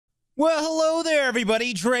Well, hello there,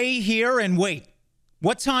 everybody. Drae here, and wait,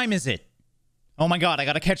 what time is it? Oh my god, I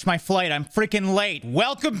gotta catch my flight. I'm freaking late.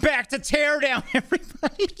 Welcome back to Teardown,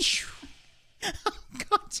 everybody. Oh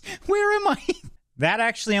god, where am I? That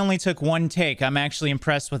actually only took one take. I'm actually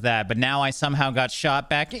impressed with that, but now I somehow got shot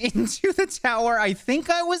back into the tower I think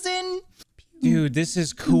I was in. Dude, this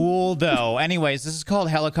is cool, though. Anyways, this is called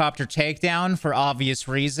Helicopter Takedown for obvious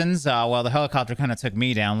reasons. Well, the helicopter kind of took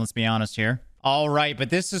me down, let's be honest here. All right,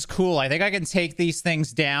 but this is cool. I think I can take these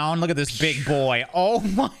things down. Look at this big boy. Oh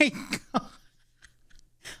my god.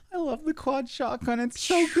 I love the quad shotgun. It's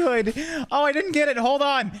so good. Oh, I didn't get it. Hold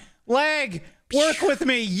on. Leg, work with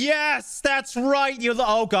me. Yes, that's right.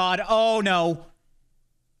 Oh god. Oh no.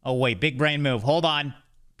 Oh wait, big brain move. Hold on.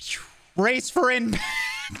 Brace for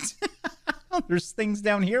impact. There's things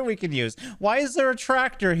down here we can use. Why is there a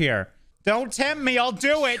tractor here? Don't tempt me. I'll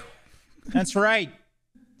do it. That's right.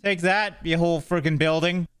 Take that, you whole freaking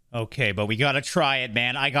building. Okay, but we gotta try it,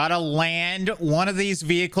 man. I gotta land one of these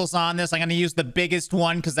vehicles on this. I'm gonna use the biggest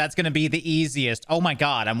one because that's gonna be the easiest. Oh my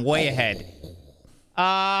god, I'm way ahead.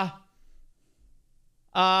 God,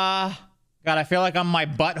 I feel like I'm my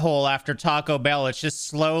butthole after Taco Bell. It's just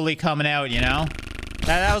slowly coming out, you know?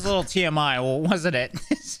 That was a little TMI, well, wasn't it?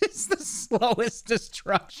 This is the slowest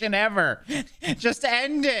destruction ever. Just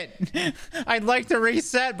end it. I'd like to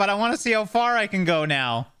reset, but I want to see how far I can go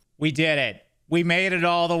now. We did it. We made it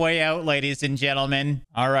all the way out, ladies and gentlemen.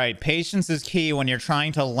 All right, patience is key when you're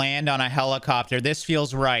trying to land on a helicopter. This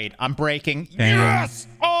feels right. I'm braking. Yes!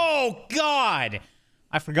 Oh, God!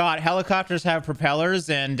 I forgot. Helicopters have propellers,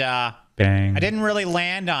 and, Bang. I didn't really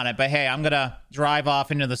land on it, but hey, I'm gonna drive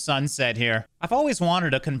off into the sunset here. I've always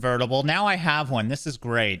wanted a convertible. Now I have one. This is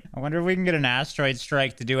great. I wonder if we can get an asteroid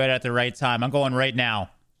strike to do it at the right time. I'm going right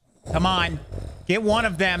now. Come on. Get one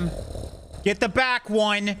of them. Get the back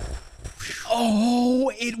one.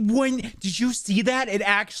 Oh, it went. Did you see that? It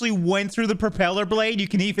actually went through the propeller blade. You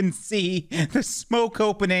can even see the smoke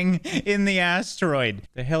opening in the asteroid.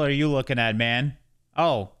 The hell are you looking at, man?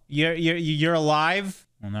 Oh, you're alive?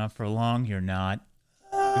 Well, not for long, you're not.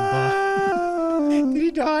 Did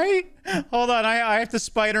he die? Hold on, I have to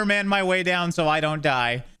Spider-Man my way down so I don't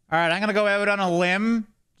die. All right, I'm gonna go out on a limb.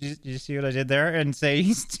 Did you see what I did there? And say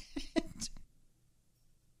he's dead.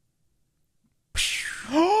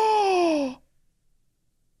 Oh!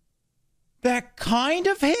 That kind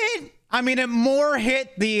of hit? I mean, it more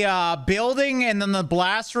hit the building and then the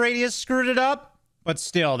blast radius screwed it up. But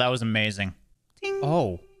still, that was amazing. Ting.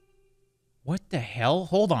 Oh. What the hell?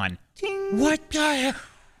 Hold on. Ting. What the hell?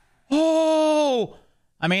 Oh!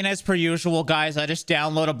 I mean, as per usual, guys, I just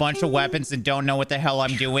download a bunch of weapons and don't know what the hell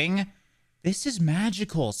I'm doing. This is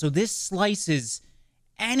magical. So this slices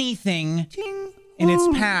anything in its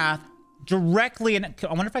path directly in... I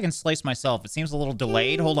wonder if I can slice myself. It seems a little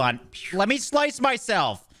delayed. Hold on. Let me slice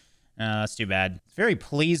myself. That's too bad. It's very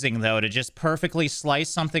pleasing, though, to just perfectly slice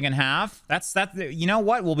something in half. You know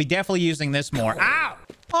what? We'll be definitely using this more. Ow!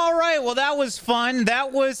 All right, well, that was fun.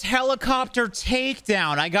 That was Helicopter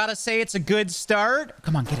Takedown. I gotta say, it's a good start.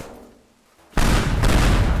 Come on, get it.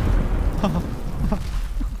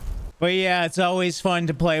 But yeah, it's always fun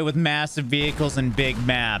to play with massive vehicles and big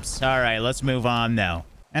maps. All right, let's move on, though.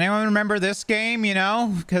 Anyone remember this game, you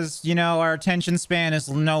know? Because, you know, our attention span is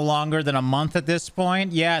no longer than a month at this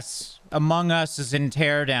point. Yes, Among Us is in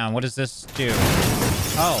Teardown. What does this do?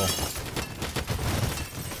 Oh.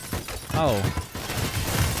 Oh.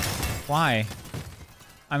 Why?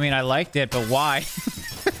 I mean, I liked it, but why?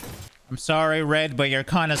 I'm sorry, Red, but you're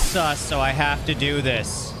kind of sus, so I have to do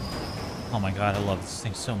this. Oh my god, I love this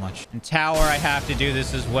thing so much. In Tower, I have to do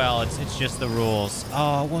this as well. It's just the rules.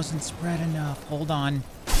 Oh, it wasn't spread enough. Hold on.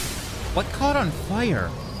 What caught on fire?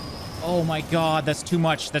 Oh my god, that's too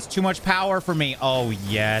much. That's too much power for me. Oh,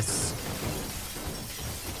 yes.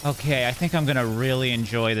 Okay, I think I'm gonna really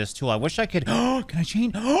enjoy this tool. I wish I could... Oh, can I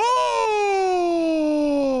change? Oh!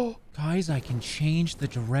 Guys, I can change the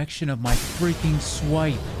direction of my freaking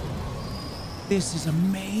swipe. This is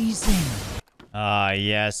amazing.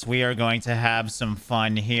 Yes, we are going to have some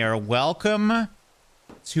fun here. Welcome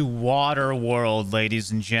to Water World,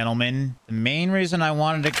 ladies and gentlemen. The main reason I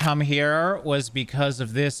wanted to come here was because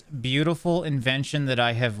of this beautiful invention that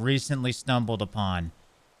I have recently stumbled upon.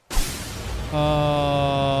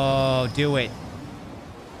 Oh, do it.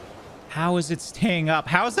 How is it staying up?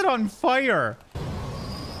 How is it on fire?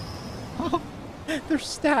 Oh, they're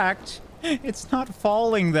stacked. It's not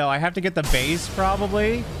falling, though. I have to get the base,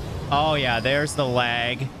 probably. Oh, yeah, there's the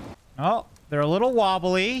lag. Oh, they're a little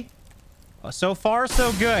wobbly. So far,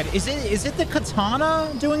 so good. Is it the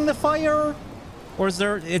katana doing the fire? Or is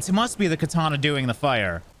there... It must be the katana doing the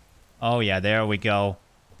fire. Oh, yeah, there we go.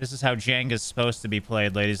 This is how Jenga's supposed to be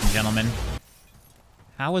played, ladies and gentlemen.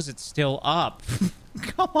 How is it still up?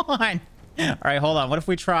 Come on. All right, hold on. What if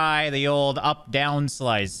we try the old up-down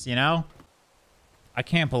slice, you know? I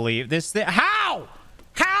can't believe this thing. How?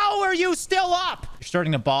 How are you still up? You're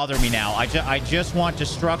starting to bother me now. I just want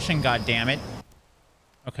destruction, goddammit.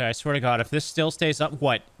 Okay, I swear to God, if this still stays up...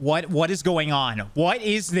 What is going on? What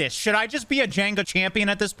is this? Should I just be a Jenga champion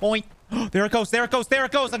at this point? There it goes, there it goes, there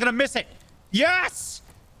it goes. I'm gonna miss it. Yes!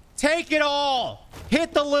 Take it all!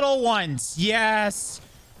 Hit the little ones. Yes!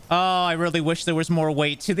 Oh, I really wish there was more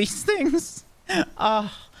weight to these things.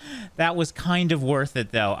 That was kind of worth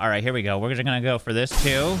it, though. All right, here we go. We're just gonna go for this,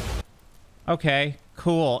 too. Okay,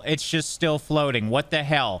 cool. It's just still floating. What the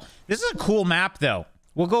hell? This is a cool map, though.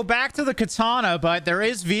 We'll go back to the katana, but there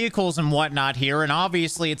is vehicles and whatnot here, and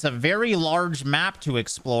obviously it's a very large map to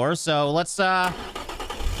explore. So let's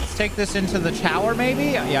take this into the tower,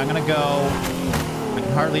 maybe? Yeah, I'm gonna go... I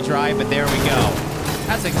can hardly drive, but there we go.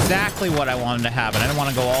 That's exactly what I wanted to happen. I didn't want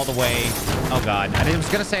to go all the way... Oh, God. I was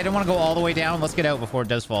gonna say I didn't want to go all the way down. Let's get out before it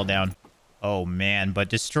does fall down. Oh, man. But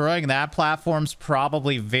destroying that platform's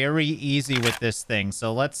probably very easy with this thing.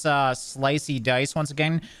 So let's slicey dice once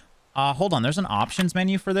again. Hold on. There's an options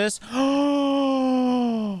menu for this.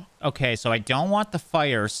 Okay, so I don't want the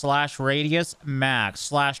fire / radius max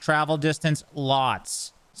 / travel distance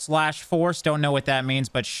lots / force. Don't know what that means,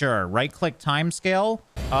 but sure. Right-click timescale.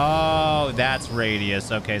 Oh, that's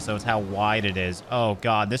radius. Okay, so it's how wide it is. Oh,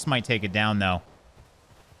 God. This might take it down, though.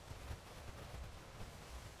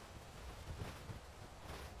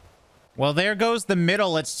 Well, there goes the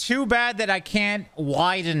middle. It's too bad that I can't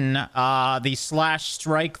widen the /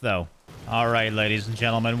 strike, though. All right, ladies and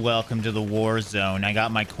gentlemen, welcome to the war zone. I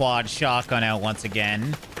got my quad shotgun out once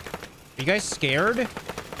again. Are you guys scared?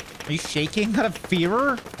 Are you shaking out of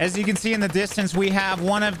fear? As you can see in the distance, we have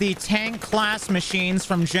one of the tank class machines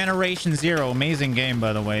from Generation Zero. Amazing game,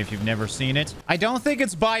 by the way, if you've never seen it. I don't think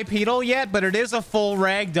it's bipedal yet, but it is a full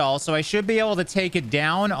ragdoll, so I should be able to take it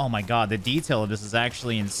down. Oh my God, the detail of this is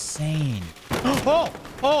actually insane.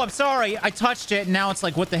 Oh, I'm sorry. I touched it, and now it's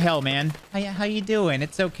like, what the hell, man? How you doing?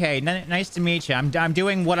 It's okay. Nice to meet you. I'm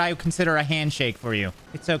doing what I consider a handshake for you.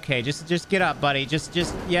 It's okay. Just get up, buddy.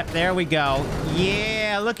 Yep, there we go.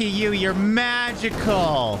 Yeah, look at you. You're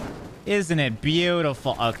magical. Isn't it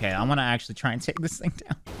beautiful? Okay, I'm gonna actually try and take this thing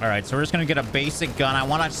down. All right, so we're just gonna get a basic gun. I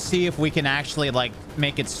want to see if we can actually, like,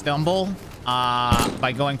 make it stumble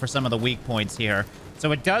by going for some of the weak points here.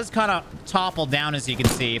 So it does kind of topple down, as you can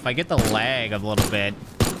see. If I get the lag a little bit,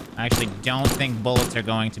 I actually don't think bullets are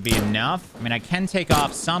going to be enough. I mean, I can take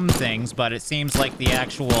off some things, but it seems like the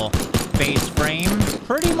actual base frame,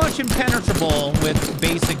 pretty much impenetrable with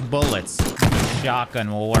basic bullets.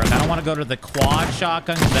 Shotgun will work. I don't want to go to the quad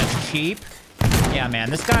shotgun because that's cheap. Yeah, man,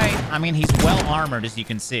 this guy, I mean, he's well armored, as you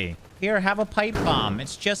can see. Here, have a pipe bomb.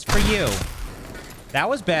 It's just for you. That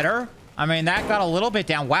was better. I mean, that got a little bit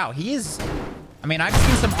down. Wow, he is... I mean, I've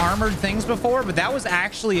seen some armored things before, but that was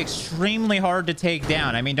actually extremely hard to take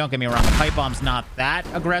down. I mean, don't get me wrong. The pipe bomb's not that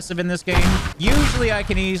aggressive in this game. Usually, I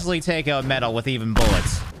can easily take out metal with even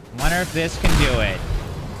bullets. Wonder if this can do it.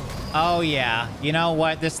 Oh, yeah. You know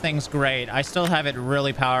what? This thing's great. I still have it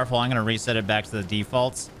really powerful. I'm going to reset it back to the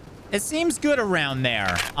defaults. It seems good around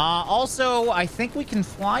there. Also, I think we can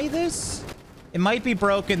fly this. It might be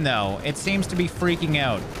broken, though. It seems to be freaking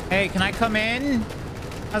out. Hey, can I come in?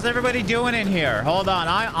 How's everybody doing in here? Hold on.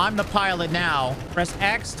 I'm the pilot now. Press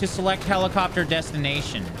X to select helicopter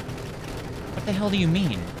destination. What the hell do you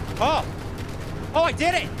mean? Oh, I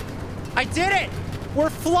did it. I did it. We're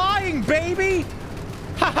flying, baby.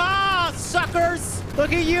 Haha, suckers.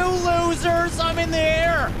 Look at you, losers. I'm in the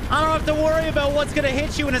air. I don't have to worry about what's going to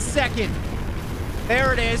hit you in a second.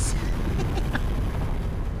 There it is.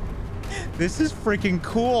 This is freaking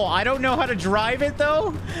cool. I don't know how to drive it,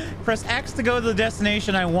 though. Press X to go to the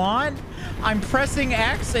destination I want. I'm pressing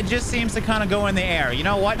X. It just seems to kind of go in the air. You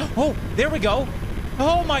know what? Oh, there we go.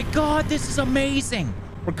 Oh, my God. This is amazing.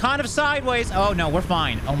 We're kind of sideways. Oh, no, we're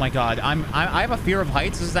fine. Oh, my God. I have a fear of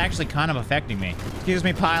heights. This is actually kind of affecting me. Excuse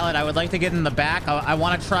me, pilot. I would like to get in the back. I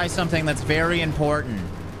want to try something that's very important.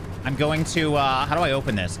 I'm going to... how do I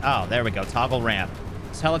open this? Oh, there we go. Toggle ramp.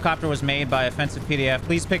 This helicopter was made by Offensive PDF.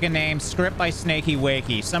 Please pick a name. Script by Snakey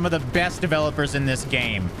Wakey. Some of the best developers in this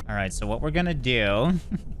game. All right, so what we're gonna do...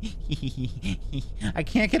 I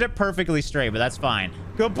can't get it perfectly straight, but that's fine.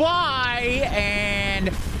 Goodbye, and...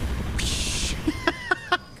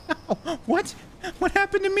 What? What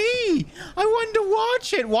happened to me? I wanted to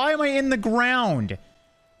watch it. Why am I in the ground?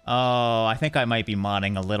 Oh, I think I might be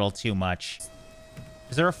modding a little too much.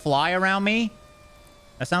 Is there a fly around me?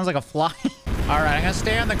 That sounds like a fly. All right, I'm gonna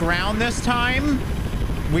stay on the ground this time.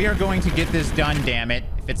 We are going to get this done, damn it.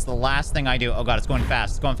 If it's the last thing I do. Oh, God, it's going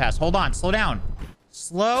fast. It's going fast. Hold on. Slow down.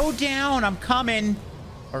 Slow down. I'm coming.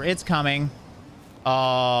 Or it's coming.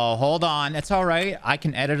 Oh, hold on. It's all right. I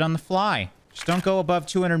can edit on the fly. Just don't go above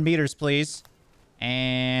 200 meters, please.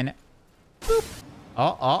 And... boop.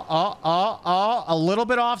 Oh. A little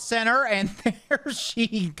bit off center. And there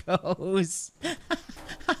she goes.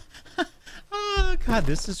 Oh, God,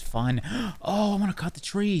 this is fun. Oh, I want to cut the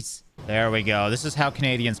trees. There we go. This is how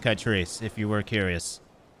Canadians cut trees, if you were curious.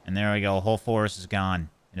 And there we go. A whole forest is gone.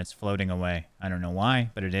 And it's floating away. I don't know why,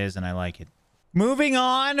 but it is, and I like it. Moving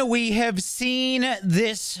on, we have seen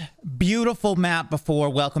this beautiful map before.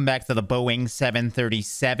 Welcome back to the Boeing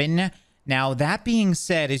 737. Now, that being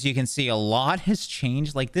said, as you can see, a lot has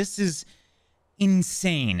changed. Like, this is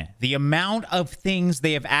insane. The amount of things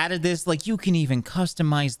they have added this. Like, you can even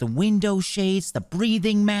customize the window shades, the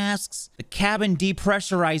breathing masks, the cabin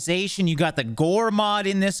depressurization. You got the gore mod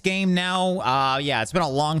in this game now. Yeah, it's been a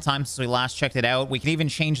long time since we last checked it out. We can even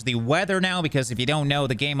change the weather now, because if you don't know,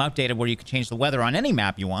 the game updated where you can change the weather on any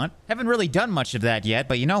map you want. Haven't really done much of that yet,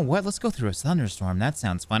 but you know what? Let's go through a thunderstorm. That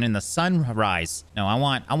sounds fun. In the sunrise. No, I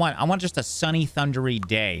want just a sunny, thundery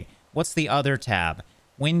day. What's the other tab?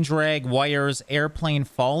 Wind drag, wires, airplane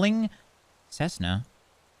falling. Cessna?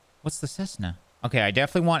 What's the Cessna? Okay, I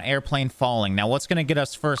definitely want airplane falling. Now, what's going to get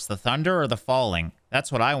us first, the thunder or the falling?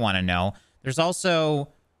 That's what I want to know. There's also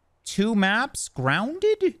 2 maps.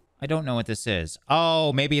 Grounded? I don't know what this is.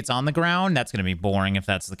 Oh, maybe it's on the ground? That's going to be boring if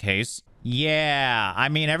that's the case. Yeah, I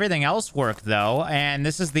mean, everything else worked, though. And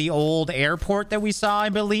this is the old airport that we saw, I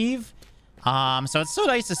believe. So it's so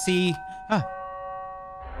nice to see...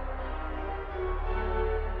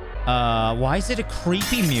 why is it a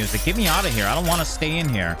creepy music? Get me out of here. I don't want to stay in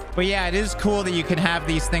here. But yeah, it is cool that you can have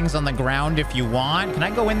these things on the ground if you want. Can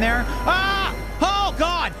I go in there? Ah! Oh,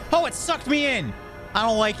 God! Oh, it sucked me in. I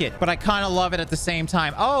don't like it, but I kind of love it at the same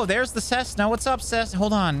time. Oh, there's the Cessna. What's up, Cessna?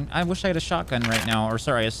 Hold on. I wish I had a shotgun right now. Or,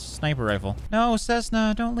 sorry, a sniper rifle. No,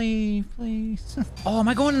 Cessna, don't leave, please. Oh, am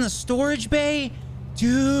I going in the storage bay?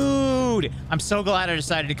 Dude, I'm so glad I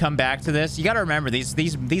decided to come back to this. You got to remember, these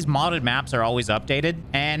modded maps are always updated.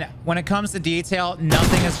 And when it comes to detail,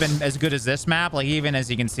 nothing has been as good as this map. Like, even as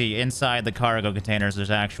you can see, inside the cargo containers, there's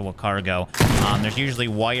actual cargo. There's usually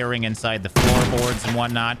wiring inside the floorboards and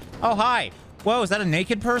whatnot. Oh, hi. Whoa, is that a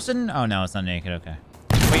naked person? Oh, no, it's not naked. Okay.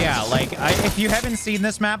 But yeah, like, if you haven't seen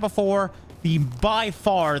this map before, by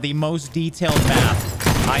far the most detailed map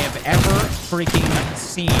I have ever freaking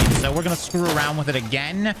seen. So we're gonna screw around with it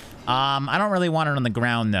again. I don't really want it on the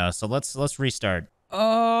ground though, so let's restart.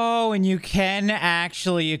 Oh, and you can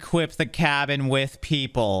actually equip the cabin with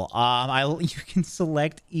people. You can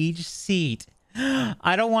select each seat.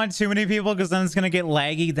 I don't want too many people because then it's gonna get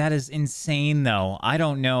laggy. That is insane though. I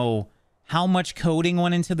don't know how much coding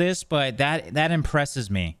went into this, but that impresses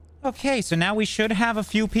me. Okay, so now we should have a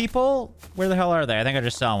few people. Where the hell are they? I think I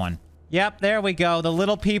just saw one. Yep, there we go. The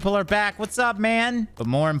little people are back. What's up, man? But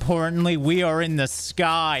more importantly, we are in the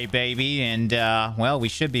sky, baby. And, well, we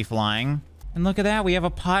should be flying. And look at that. We have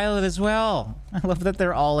a pilot as well. I love that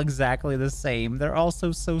they're all exactly the same. They're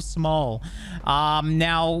also so small.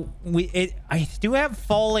 Now, I do have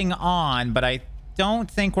falling on, but I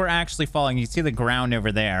don't think we're actually falling. You see the ground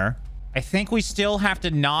over there. I think we still have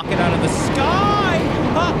to knock it out of the sky.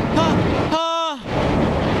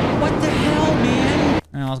 What the hell, man?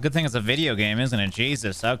 Well, it's a good thing it's a video game, isn't it?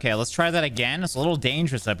 Jesus. Okay, let's try that again. It's a little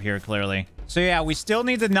dangerous up here, clearly. So yeah, we still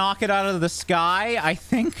need to knock it out of the sky. I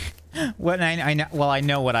think what I know. Well, I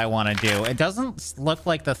know what I want to do. It doesn't look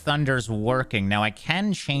like the thunder's working. Now I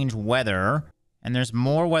can change weather, and there's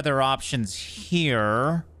more weather options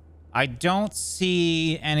here. I don't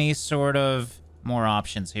see any sort of more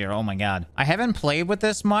options here. Oh my God. I haven't played with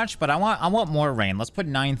this much, but I want more rain. Let's put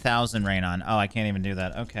 9,000 rain on. Oh, I can't even do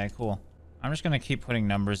that. Okay, cool. I'm just gonna keep putting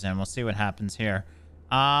numbers in. We'll see what happens here.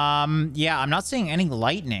 Yeah, I'm not seeing any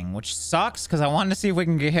lightning, which sucks because I wanted to see if we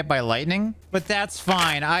can get hit by lightning, but that's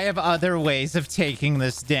fine. I have other ways of taking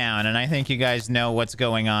this down, and I think you guys know what's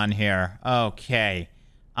going on here. Okay.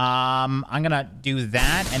 I'm gonna do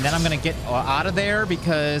that, and then I'm gonna get out of there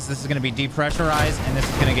because this is gonna be depressurized, and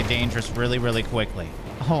this is gonna get dangerous really, really quickly.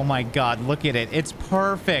 Oh my God, look at it. It's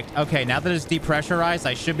perfect. Okay, now that it's depressurized,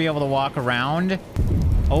 I should be able to walk around.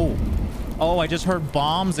 Oh, I just heard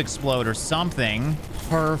bombs explode or something.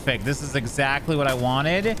 Perfect. This is exactly what I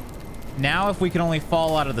wanted. Now, if we can only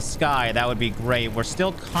fall out of the sky, that would be great. We're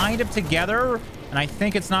still kind of together, and I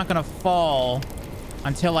think it's not gonna fall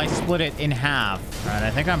until I split it in half. All right, I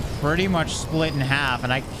think I'm pretty much split in half,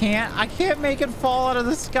 and I can't make it fall out of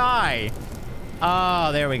the sky.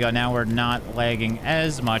 Oh, there we go. Now we're not lagging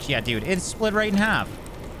as much. Yeah, dude, it's split right in half.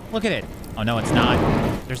 Look at it. Oh, no, it's not.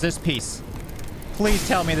 There's this piece. Please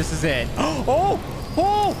tell me this is it. Oh!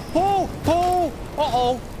 Oh! Oh! Oh!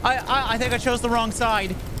 Uh-oh. I think I chose the wrong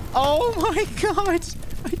side. Oh, my God.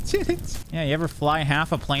 I did it. Yeah, you ever fly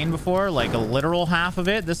half a plane before? Like a literal half of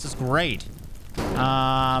it? This is great. You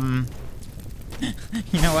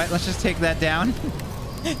know what? Let's just take that down.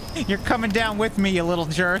 You're coming down with me, you little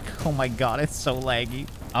jerk. Oh, my God. It's so laggy.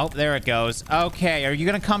 Oh, there it goes. Okay, are you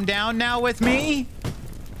going to come down now with me?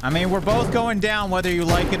 I mean, we're both going down whether you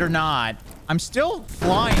like it or not. I'm still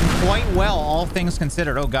flying quite well, all things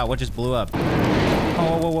considered. Oh, God, what just blew up?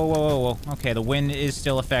 Oh, whoa, whoa, whoa, whoa, whoa. Okay, the wind is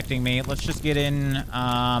still affecting me. Let's just get in.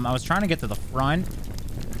 I was trying to get to the front.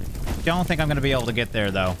 Don't think I'm going to be able to get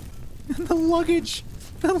there, though. The luggage.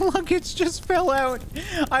 The luggage just fell out.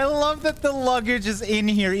 I love that the luggage is in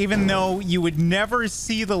here, even though you would never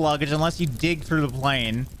see the luggage unless you dig through the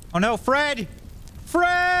plane. Oh, no, Fred!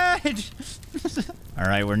 Fred! All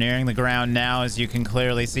right, we're nearing the ground now, as you can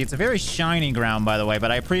clearly see. It's a very shiny ground, by the way,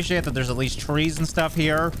 but I appreciate that there's at least trees and stuff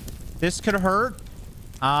here. This could hurt.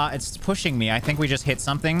 It's pushing me. I think we just hit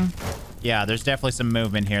something. Yeah, there's definitely some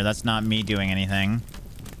movement here. That's not me doing anything.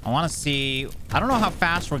 I want to see... I don't know how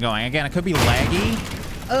fast we're going. Again, it could be laggy.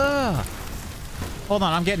 Ugh. Hold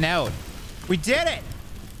on, I'm getting out. We did it!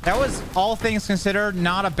 That was, all things considered,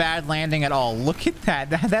 not a bad landing at all. Look at that.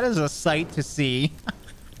 That is a sight to see.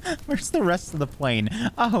 Where's the rest of the plane?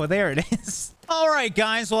 Oh, there it is. All right,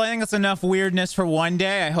 guys. Well, I think that's enough weirdness for one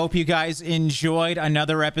day. I hope you guys enjoyed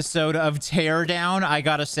another episode of Teardown. I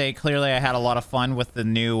gotta say, clearly I had a lot of fun with the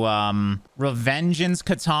new Revengeance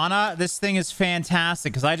katana. This thing is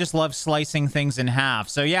fantastic because I just love slicing things in half.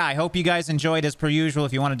 So yeah, I hope you guys enjoyed as per usual.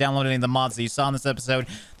 If you want to download any of the mods that you saw in this episode,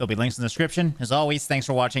 there'll be links in the description. As always, thanks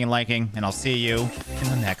for watching and liking, and I'll see you in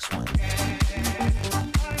the next one.